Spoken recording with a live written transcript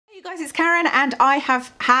You guys, it's Karen, and I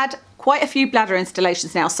have had quite a few bladder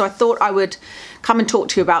installations now, so I thought I would come and talk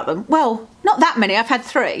to you about them. Well, not that many, I've had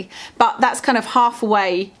 3, but that's kind of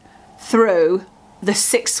halfway through the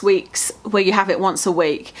 6 weeks where you have it once a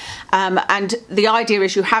week. And the idea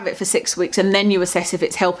is you have it for 6 weeks and then you assess if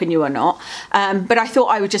it's helping you or not. But I thought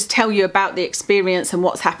I would just tell you about the experience and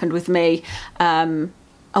what's happened with me, and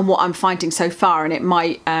what I'm finding so far, and it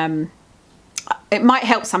might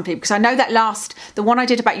help some people, because I know that the one I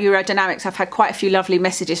did about urodynamics, I've had quite a few lovely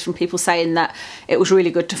messages from people saying that it was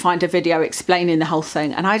really good to find a video explaining the whole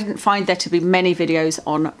thing, and I didn't find there to be many videos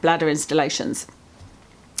on bladder installations.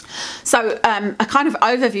 So a kind of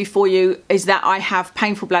overview for you is that I have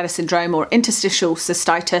painful bladder syndrome, or interstitial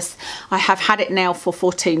cystitis. I have had it now for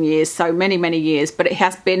 14 years, so many years, but it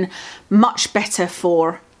has been much better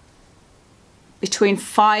for between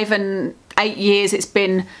 5 and 8 years. It's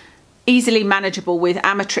been easily manageable with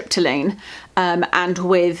amitriptyline, and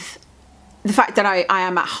with the fact that I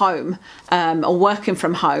am at home, or working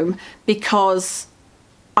from home, because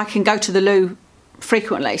I can go to the loo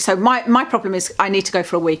frequently. So my problem is I need to go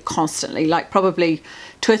for a week constantly, like probably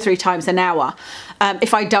 2 or 3 times an hour.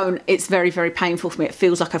 If I don't, it's very painful for me. It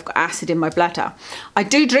feels like I've got acid in my bladder. I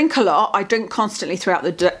do drink a lot. I drink constantly throughout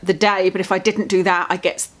the day, but if I didn't do that, I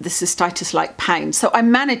get the cystitis-like pain. So I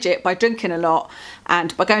manage it by drinking a lot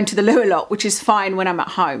and by going to the loo a lot, which is fine when I'm at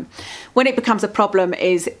home. When it becomes a problem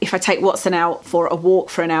is if I take Watson out for a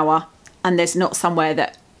walk for an hour and there's not somewhere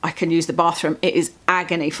that I can use the bathroom. It is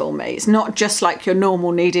agony for me. It's not just like your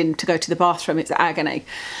normal needing to go to the bathroom, it's agony.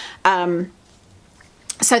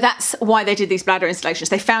 So that's why they did these bladder installations.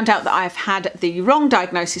 They found out that I've had the wrong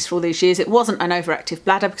diagnosis for all these years. It wasn't an overactive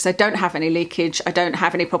bladder, because I don't have any leakage. I don't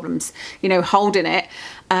have any problems, you know, holding it.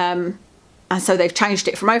 And so they've changed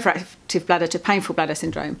it from overactive bladder to painful bladder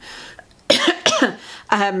syndrome,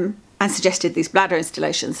 and suggested these bladder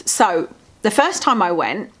installations. So the first time I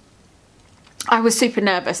went, I was super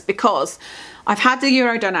nervous because I've had the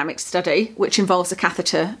urodynamics study, which involves a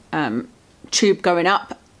catheter tube going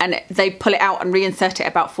up, and they pull it out and reinsert it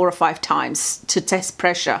about 4 or 5 times to test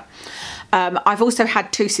pressure. I've also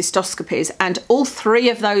had 2 cystoscopies, and all 3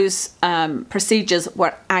 of those procedures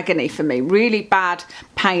were agony for me, really bad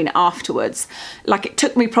pain afterwards. Like, it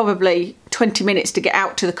took me probably 20 minutes to get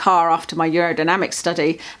out to the car after my urodynamics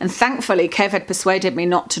study, and thankfully Kev had persuaded me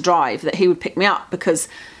not to drive, that he would pick me up, because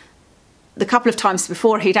the couple of times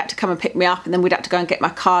before he'd had to come and pick me up, and then we'd had to go and get my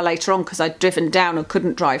car later on because I'd driven down and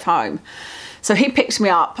couldn't drive home. So he picked me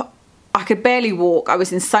up. I could barely walk. I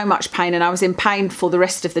was in so much pain, and I was in pain for the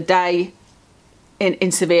rest of the day,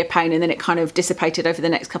 in severe pain, and then it kind of dissipated over the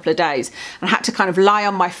next couple of days. And I had to kind of lie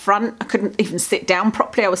on my front. I couldn't even sit down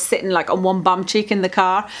properly. I was sitting like on one bum cheek in the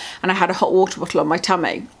car, and I had a hot water bottle on my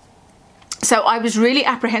tummy. So I was really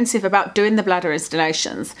apprehensive about doing the bladder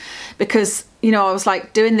installations, because, you know, I was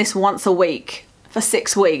like, doing this once a week for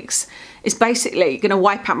 6 weeks is basically going to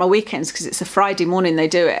wipe out my weekends, because it's a Friday morning they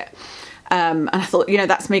do it. And I thought, you know,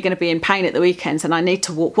 that's me going to be in pain at the weekends, and I need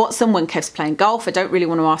to walk Watson when Kev's playing golf. I don't really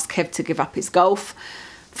want to ask Kev to give up his golf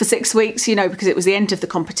for 6 weeks, you know, because it was the end of the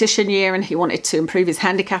competition year and he wanted to improve his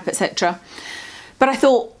handicap, etc. But I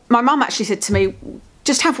thought, my mum actually said to me,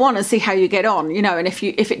 just have one and see how you get on, you know, and if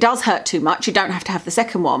it does hurt too much, you don't have to have the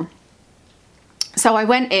second one. So I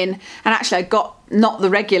went in, and actually I got not the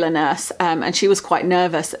regular nurse, and she was quite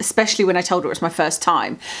nervous, especially when I told her it was my first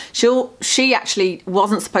time. She actually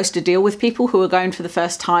wasn't supposed to deal with people who were going for the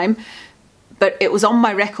first time, but it was on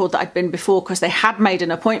my record that I'd been before, because they had made an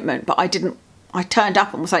appointment, but I turned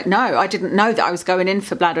up and was like, no, I didn't know that I was going in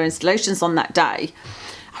for bladder installations on that day.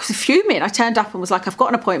 I was fuming. I turned up and was like, I've got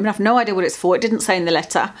an appointment, I've no idea what it's for, it didn't say in the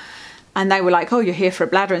letter. And they were like, oh, you're here for a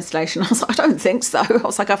bladder installation. I was like, I don't think so. I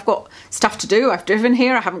was like, I've got stuff to do, I've driven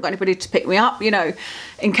here, I haven't got anybody to pick me up, you know,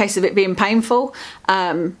 in case of it being painful.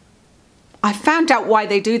 I found out why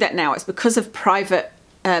they do that now. It's because of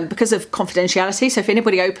because of confidentiality. So if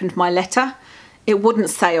anybody opened my letter, it wouldn't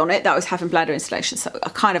say on it that I was having bladder installation. So I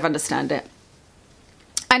kind of understand it.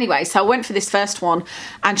 Anyway, so I went for this first one,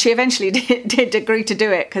 and she eventually did agree to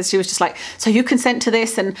do it, because she was just like, so you consent to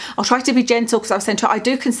this? And I'll try to be gentle, because I was saying to her, I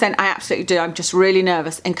do consent, I absolutely do. I'm just really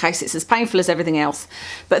nervous in case it's as painful as everything else.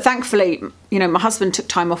 But thankfully, you know, my husband took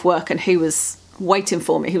time off work and he was waiting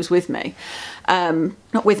for me. He was with me.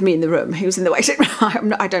 Not with me in the room. He was in the waiting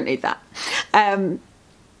room. I don't need that. And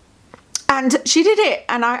she did it.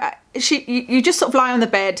 And you just sort of lie on the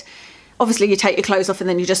bed. Obviously, you take your clothes off, and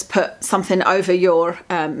then you just put something over your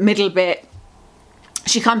middle bit.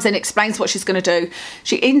 She comes in, explains what she's going to do.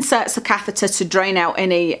 She inserts a catheter to drain out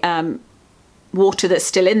any water that's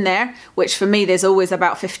still in there, which for me there's always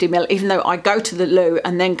about 50 ml. Even though I go to the loo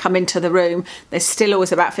and then come into the room, there's still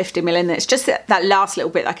always about 50 ml in there. It's just that last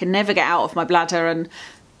little bit I can never get out of my bladder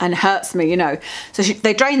and hurts me, you know. So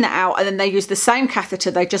they drain that out, and then they use the same catheter.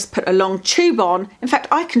 They just put a long tube on. In fact,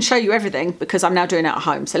 I can show you everything because I'm now doing it at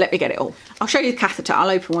home. So let me get it all. I'll show you the catheter. I'll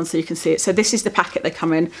open one so you can see it. So this is the packet they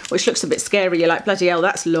come in, which looks a bit scary. You're like, bloody hell,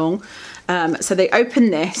 that's long. So they open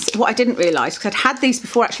this. What I didn't realise, because I'd had these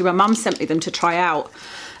before actually, my mum sent me them to try out,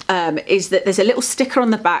 is that there's a little sticker on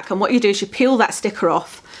the back, and what you do is you peel that sticker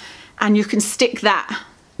off and you can stick that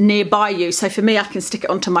nearby you. So for me, I can stick it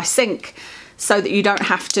onto my sink so that you don't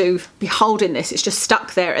have to be holding this. It's just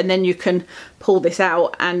stuck there, and then you can pull this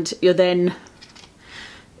out and you're then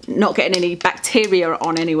not getting any bacteria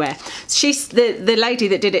on anywhere. She's the lady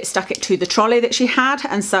that did it stuck it to the trolley that she had,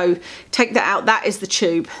 and so take that out. That is the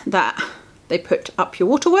tube that they put up your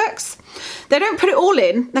waterworks. They don't put it all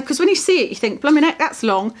in, because when you see it you think, blimey heck, that's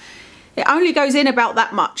long. It only goes in about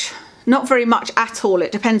that much. Not very much at all.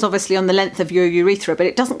 It depends obviously on the length of your urethra, but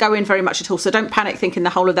it doesn't go in very much at all. So don't panic thinking the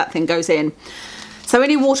whole of that thing goes in. So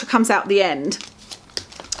any water comes out the end.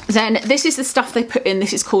 Then this is the stuff they put in.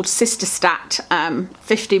 This is called Cystastat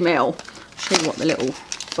 50 ml. I'll show you what the little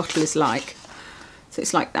bottle is like. So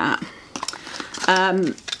it's like that.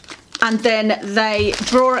 And then they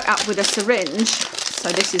draw it up with a syringe. So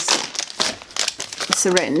this is a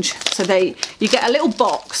syringe. So you get a little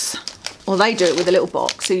box. Or they do it with a little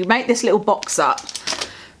box. So you make this little box up,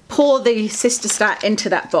 pour the Cystastat into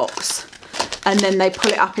that box, and then they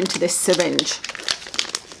pull it up into this syringe.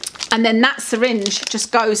 And then that syringe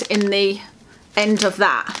just goes in the end of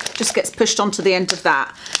that, just gets pushed onto the end of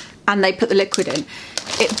that, and they put the liquid in.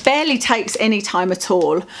 It barely takes any time at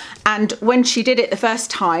all. And when she did it the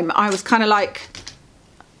first time, I was kind of like,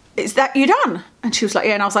 is that you done? And she was like,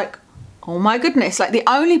 yeah. And I was like, oh my goodness. Like, the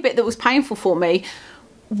only bit that was painful for me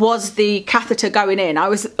was the catheter going in. I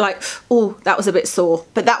was like, oh, that was a bit sore,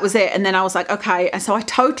 but that was it. And then I was like, okay. And so I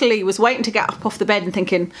totally was waiting to get up off the bed and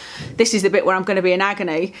thinking, this is the bit where I'm going to be in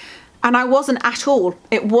agony. And I wasn't at all.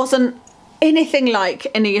 It wasn't anything like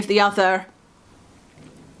any of the other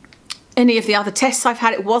tests I've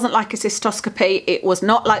had. It wasn't like a cystoscopy. It was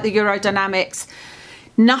not like the urodynamics.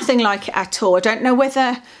 Nothing like it at all. I don't know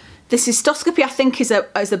whether the cystoscopy, I think, is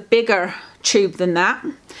a bigger tube than that.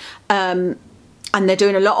 And they're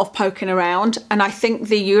doing a lot of poking around. And I think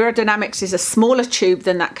the urodynamics is a smaller tube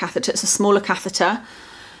than that catheter. It's a smaller catheter.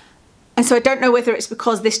 And so I don't know whether it's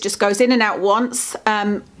because this just goes in and out once,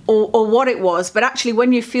 or what it was. But actually,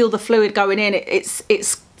 when you feel the fluid going in, it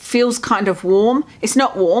feels kind of warm. It's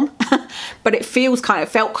not warm, but it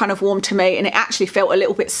felt kind of warm to me. And it actually felt a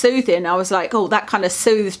little bit soothing. I was like, oh, that kind of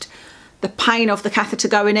soothed the pain of the catheter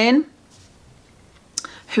going in.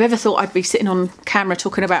 Whoever thought I'd be sitting on camera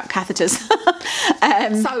talking about catheters.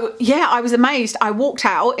 So yeah, I was amazed. I walked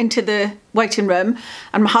out into the waiting room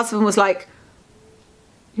and my husband was like,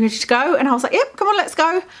 you ready to go? And I was like, yep, come on, let's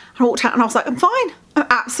go. I walked out and I was like, I'm fine. I'm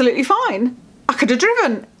absolutely fine. I could have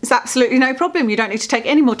driven. It's absolutely no problem. You don't need to take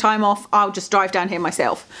any more time off. I'll just drive down here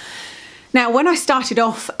myself. Now, when I started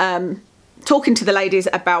off talking to the ladies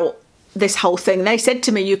about this whole thing, they said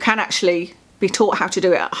to me, you can actually be taught how to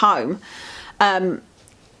do it at home.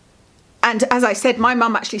 And as I said, my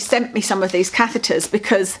mum actually sent me some of these catheters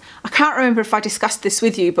because I can't remember if I discussed this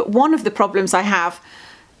with you, but one of the problems I have,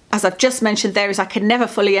 as I've just mentioned there, is I can never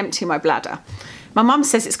fully empty my bladder. My mum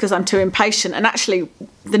says it's because I'm too impatient, and actually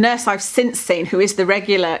the nurse I've since seen, who is the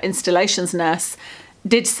regular installations nurse,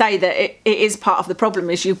 did say that it is part of the problem,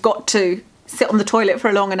 is you've got to sit on the toilet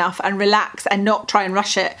for long enough and relax and not try and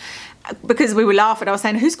rush it. Because we were laughing, I was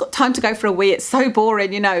saying, who's got time to go for a wee? It's so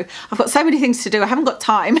boring, you know. I've got so many things to do, I haven't got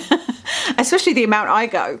time, especially the amount I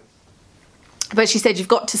go. But she said you've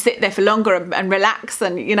got to sit there for longer and relax,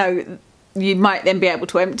 and you know, you might then be able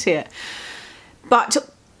to empty it. But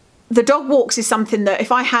the dog walks is something that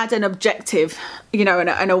if I had an objective, you know,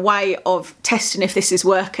 and a way of testing if this is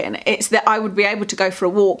working, it's that I would be able to go for a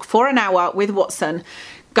walk for an hour with Watson,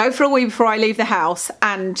 go for a wee before I leave the house,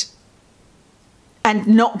 and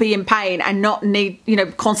not be in pain and not need, you know,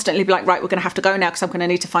 constantly be like, right, we're going to have to go now because I'm going to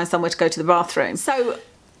need to find somewhere to go to the bathroom. So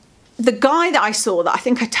the guy that I saw, that I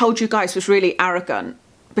think I told you guys was really arrogant,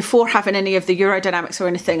 before having any of the urodynamics or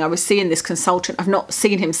anything, I was seeing this consultant. I've not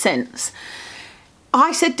seen him since.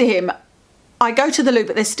 I said to him, I go to the loo,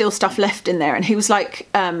 but there's still stuff left in there. And he was like,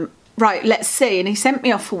 right, let's see. And he sent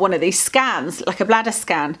me off for one of these scans, like a bladder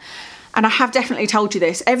scan. And I have definitely told you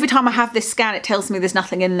this. Every time I have this scan, it tells me there's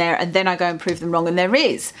nothing in there, and then I go and prove them wrong, and there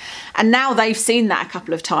is. And now they've seen that a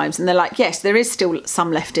couple of times, and they're like, yes, there is still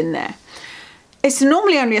some left in there. it's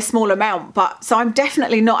normally only a small amount, but so I'm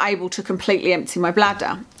definitely not able to completely empty my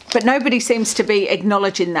bladder. But nobody seems to be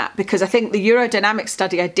acknowledging that, because I think the urodynamic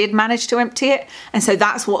study, I did manage to empty it. And so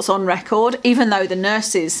that's what's on record, even though the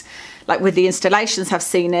nurses, like with the installations, have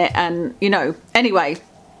seen it. And, you know, anyway,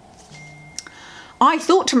 I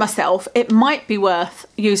thought to myself, it might be worth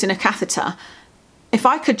using a catheter. If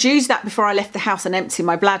I could use that before I left the house and empty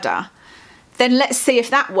my bladder, then let's see if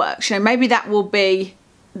that works. You know, maybe that will be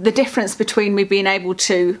the difference between me being able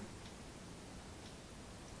to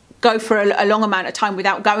go for a long amount of time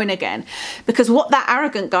without going again. Because what that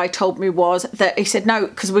arrogant guy told me was that he said, no,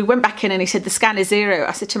 because we went back in and he said, the scan is 0.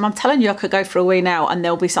 I said to him, I'm telling you, I could go for a wee now and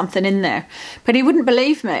there'll be something in there. But he wouldn't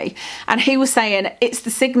believe me. And he was saying, it's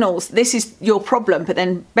the signals, this is your problem. But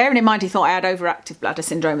then bearing in mind, he thought I had overactive bladder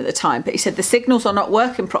syndrome at the time, but he said the signals are not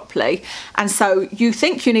working properly. And so you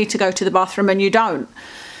think you need to go to the bathroom and you don't.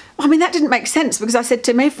 I mean, that didn't make sense, because I said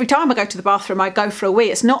to him, every time I go to the bathroom, I go for a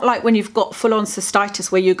wee. It's not like when you've got full-on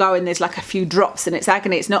cystitis where you go and there's like a few drops and it's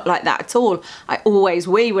agony. It's not like that at all. I always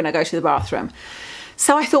wee when I go to the bathroom.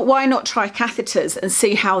 So I thought, why not try catheters and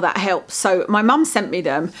see how that helps? So my mum sent me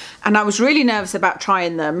them and I was really nervous about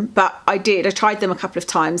trying them, but I did. I tried them a couple of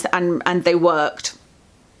times and they worked.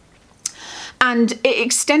 And it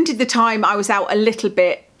extended the time I was out a little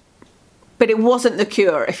bit, but it wasn't the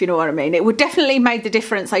cure, if you know what I mean. It would definitely made the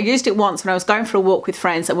difference. I used it once when I was going for a walk with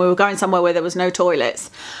friends and we were going somewhere where there was no toilets.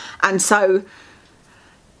 And so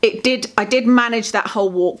I did manage that whole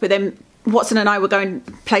walk, but then Watson and I were going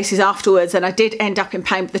places afterwards and I did end up in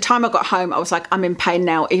pain. By the time I got home, I was like, I'm in pain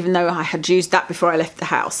now, even though I had used that before I left the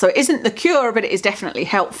house. So it isn't the cure, but it is definitely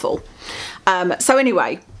helpful. So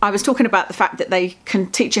anyway, I was talking about the fact that they can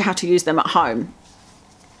teach you how to use them at home.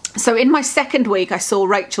 So in my second week, I saw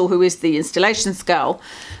Rachel, who is the installations girl,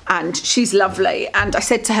 and she's lovely. And I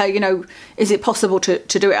said to her, you know, is it possible to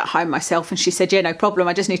do it at home myself? And she said, yeah, no problem.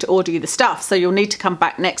 I just need to order you the stuff. So you'll need to come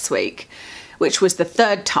back next week, which was the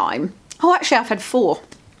 3rd time. Oh, actually, I've had 4.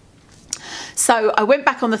 So I went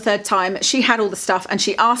back on the 3rd time. She had all the stuff and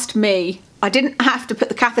she asked me, I didn't have to put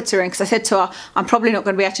the catheter in because I said to her, I'm probably not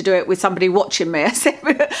going to be able to do it with somebody watching me. I said,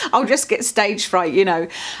 I'll just get stage fright, you know.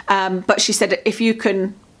 But she said, if you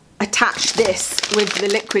can attach this with the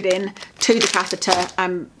liquid in to the catheter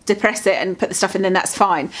and depress it and put the stuff in, then that's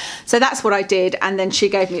fine. So that's what I did, and then she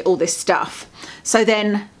gave me all this stuff. So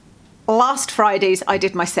then last Fridays I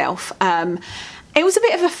did myself. It was a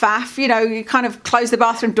bit of a faff, you know, you kind of close the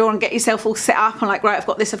bathroom door and get yourself all set up and like, right, I've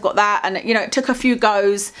got this, I've got that. And, you know, it took a few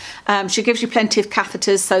goes. She gives you plenty of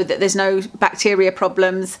catheters so that there's no bacteria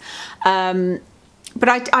problems. But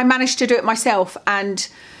I managed to do it myself, and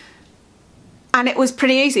it was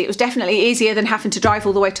pretty easy. It was definitely easier than having to drive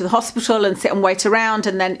all the way to the hospital and sit and wait around.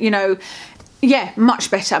 And then, you know, yeah,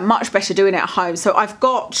 much better doing it at home. So I've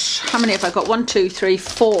got, how many have I got? 1, 2, 3,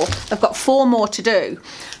 4. I've got 4 more to do.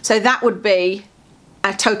 So that would be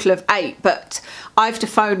a total of 8. But I have to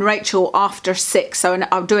phone Rachel after 6. So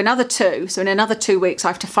I'll do another 2. So in another 2 weeks, I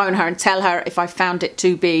have to phone her and tell her if I found it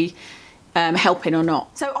to be helping or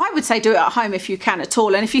not. So I would say do it at home if you can at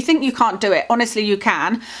all. And if you think you can't do it, honestly, you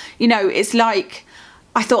can. You know, it's like,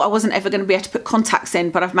 I thought I wasn't ever going to be able to put contacts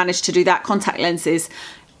in, but I've managed to do that. Contact lenses.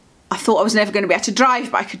 I thought I was never going to be able to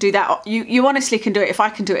drive, but I could do that. You honestly can do it. If I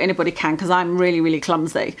can do it, anybody can, because I'm really, really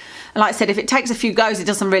clumsy. And like I said, if it takes a few goes, it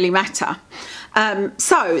doesn't really matter.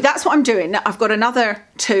 So that's what I'm doing. I've got another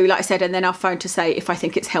 2, like I said, and then I'll phone to say if I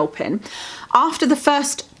think it's helping. After the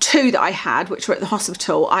first 2 that I had, which were at the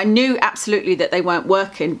hospital, I knew absolutely that they weren't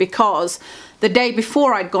working, because the day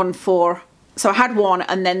before I'd gone for, so I had 1,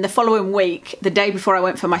 and then the following week, the day before I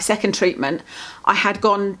went for my second treatment, I had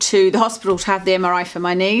gone to the hospital to have the MRI for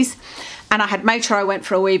my knees, and I had made sure I went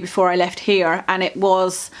for a wee before I left here, and it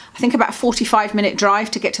was, I think, about a 45-minute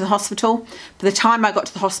drive to get to the hospital. By the time I got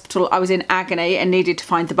to the hospital, I was in agony and needed to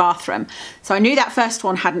find the bathroom. So I knew that first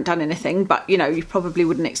one hadn't done anything, but, you know, you probably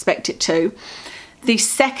wouldn't expect it to. The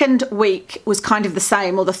second week was kind of the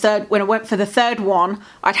same, or the third, when I went for the 3rd one,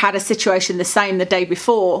 I'd had a situation the same the day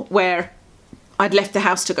before, where I'd left the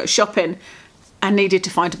house to go shopping and needed to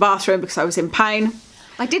find a bathroom because I was in pain.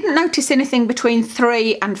 I didn't notice anything between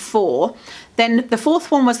 3 and 4. Then the 4th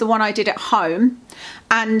one was the one I did at home.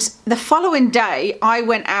 And the following day I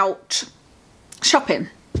went out shopping.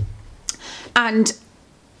 And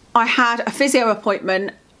I had a physio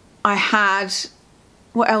appointment. I had,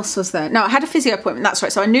 what else was there? No, I had a physio appointment, that's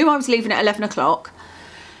right. So I knew I was leaving at 11 o'clock.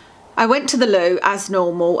 I went to the loo as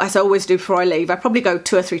normal, as I always do before I leave. I probably go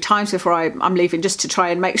 2 or 3 times before I'm leaving, just to try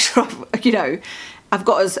and make sure, you know, I've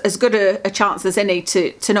got as good a chance as any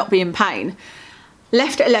to not be in pain.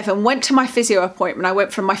 left at 11, went to my physio appointment. I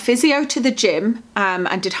went from my physio to the gym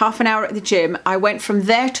and did half an hour at the gym. I went from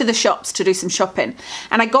there to the shops to do some shopping,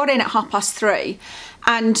 and I got in at 3:30,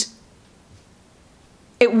 and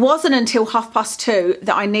it wasn't until 2:30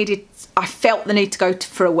 that I felt the need to go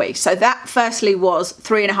for a wee. So that firstly was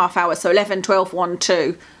 3.5 hours. So 11, 12, 1,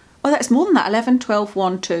 2. Oh, that's more than that. 11, 12,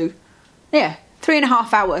 1, 2. Yeah,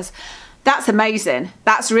 3.5 hours. That's amazing.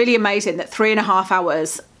 That's really amazing that 3.5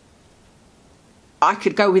 hours I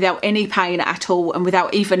could go without any pain at all and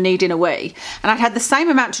without even needing a wee. And I'd had the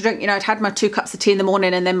same amount to drink. You know, I'd had my 2 cups of tea in the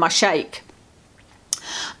morning and then my shake.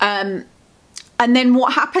 And then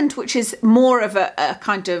what happened, which is more of a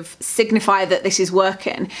kind of signifier that this is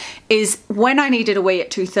working, is when I needed a wee at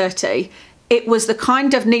 2:30, it was the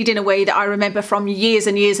kind of needing a wee that I remember from years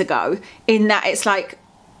and years ago, in that it's like,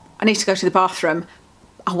 I need to go to the bathroom,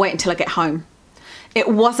 I'll wait until I get home. It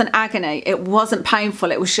wasn't agony, it wasn't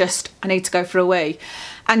painful, it was just, I need to go for a wee.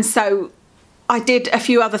 And so I did a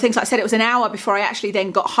few other things. Like I said, it was an hour before I actually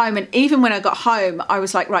then got home. And even when I got home, I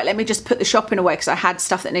was like, right, let me just put the shopping away, because I had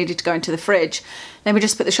stuff that needed to go into the fridge. Let me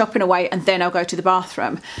just put the shopping away and then I'll go to the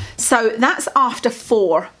bathroom. So that's after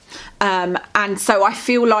 4. And so I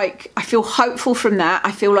feel hopeful from that.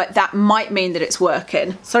 I feel like that might mean that it's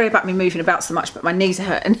working. Sorry about me moving about so much, but my knees are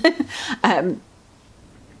hurting.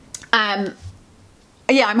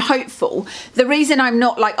 Yeah, I'm hopeful. The reason I'm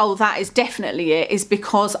not like, oh, that is definitely it, is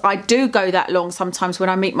because I do go that long sometimes when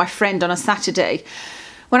I meet my friend on a Saturday.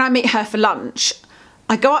 When I meet her for lunch,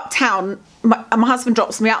 I go uptown, my husband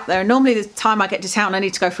drops me up there, and normally the time I get to town I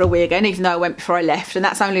need to go for a wee again, even though I went before I left, and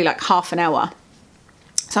that's only like half an hour.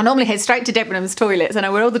 So I normally head straight to Debenham's toilets. I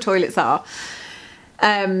know where all the toilets are.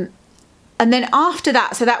 And then after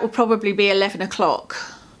that, so that will probably be 11 o'clock.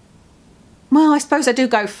 Well, I suppose I do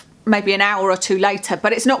go maybe an hour or 2 later,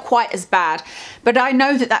 but it's not quite as bad. But I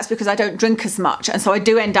know that that's because I don't drink as much, and so I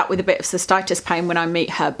do end up with a bit of cystitis pain when I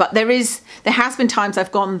meet her. But there has been times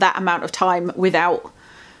I've gone that amount of time without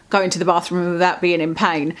going to the bathroom and without being in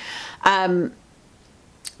pain.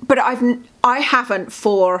 But I haven't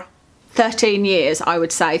for 13 years, I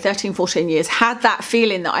would say, 13, 14 years, had that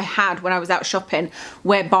feeling that I had when I was out shopping,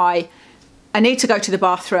 whereby I need to go to the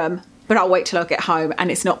bathroom, but I'll wait till I get home,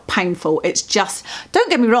 and it's not painful. It's just, don't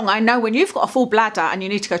get me wrong, I know when you've got a full bladder and you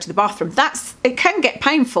need to go to the bathroom, it can get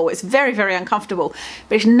painful. It's very, very uncomfortable,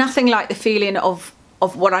 but it's nothing like the feeling of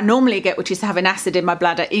what I normally get, which is having acid in my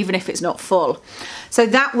bladder, even if it's not full. So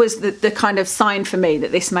that was the kind of sign for me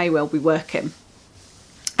that this may well be working.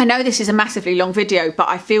 I know this is a massively long video, but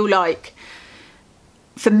I feel like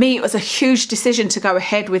for me, it was a huge decision to go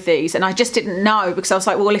ahead with these, and I just didn't know, because I was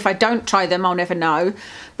like, well, if I don't try them, I'll never know.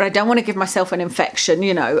 But I don't want to give myself an infection,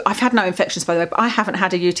 you know. I've had no infections, by the way, but I haven't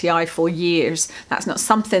had a UTI for years. That's not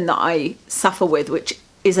something that I suffer with, which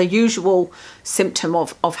is a usual symptom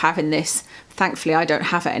of having this. Thankfully, I don't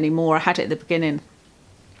have it anymore. I had it at the beginning.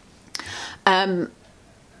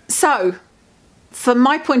 So, from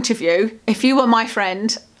my point of view, if you were my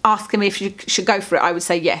friend asking me if you should go for it, I would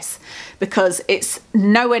say yes, because it's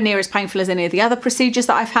nowhere near as painful as any of the other procedures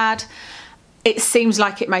that I've had. It seems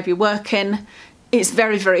like it may be working. It's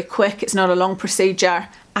very, very quick. It's not a long procedure,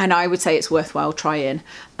 and I would say it's worthwhile trying,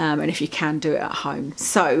 and if you can, do it at home.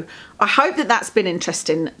 So I hope that that's been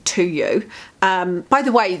interesting to you. By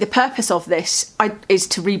the way, the purpose of this is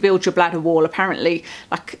to rebuild your bladder wall. Apparently,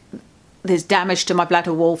 like, there's damage to my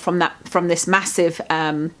bladder wall from this massive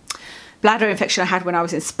bladder infection I had when I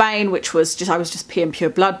was in Spain, which was I was just peeing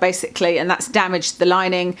pure blood basically, and that's damaged the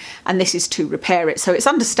lining, and this is to repair it. So it's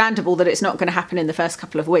understandable that it's not going to happen in the first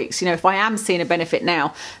couple of weeks. You know, if I am seeing a benefit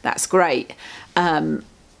now, that's great. And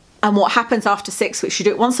what happens after 6 weeks, you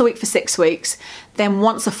do it once a week for 6 weeks, then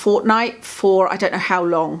once a fortnight for, I don't know how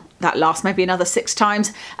long that lasts, maybe another 6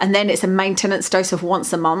 times, and then it's a maintenance dose of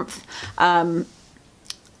once a month.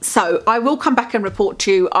 So I will come back and report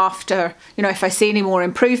to you after, you know, if I see any more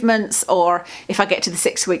improvements, or if I get to the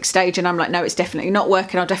 6-week stage and I'm like, no, it's definitely not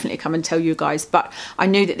working, I'll definitely come and tell you guys. But I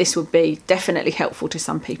knew that this would be definitely helpful to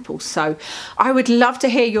some people. So I would love to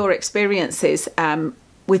hear your experiences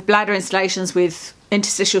with bladder installations, with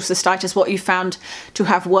interstitial cystitis, what you found to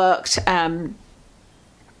have worked.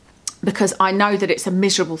 Because I know that it's a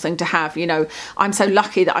miserable thing to have. You know, I'm so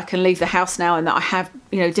lucky that I can leave the house now, and that I have,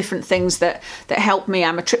 you know, different things that help me.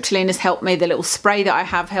 Amitriptyline has helped me. The little spray that I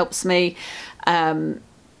have helps me.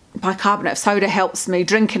 Bicarbonate of soda helps me.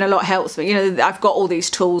 Drinking a lot helps me. You know, I've got all these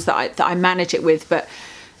tools that I manage it with. But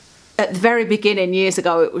at the very beginning, years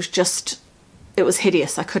ago, it was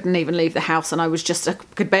hideous. I couldn't even leave the house, and I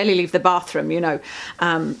could barely leave the bathroom, you know.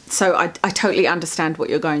 So I totally understand what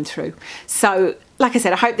you're going through. So, like I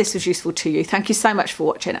said, I hope this was useful to you. Thank you so much for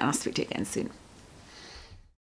watching, and I'll speak to you again soon.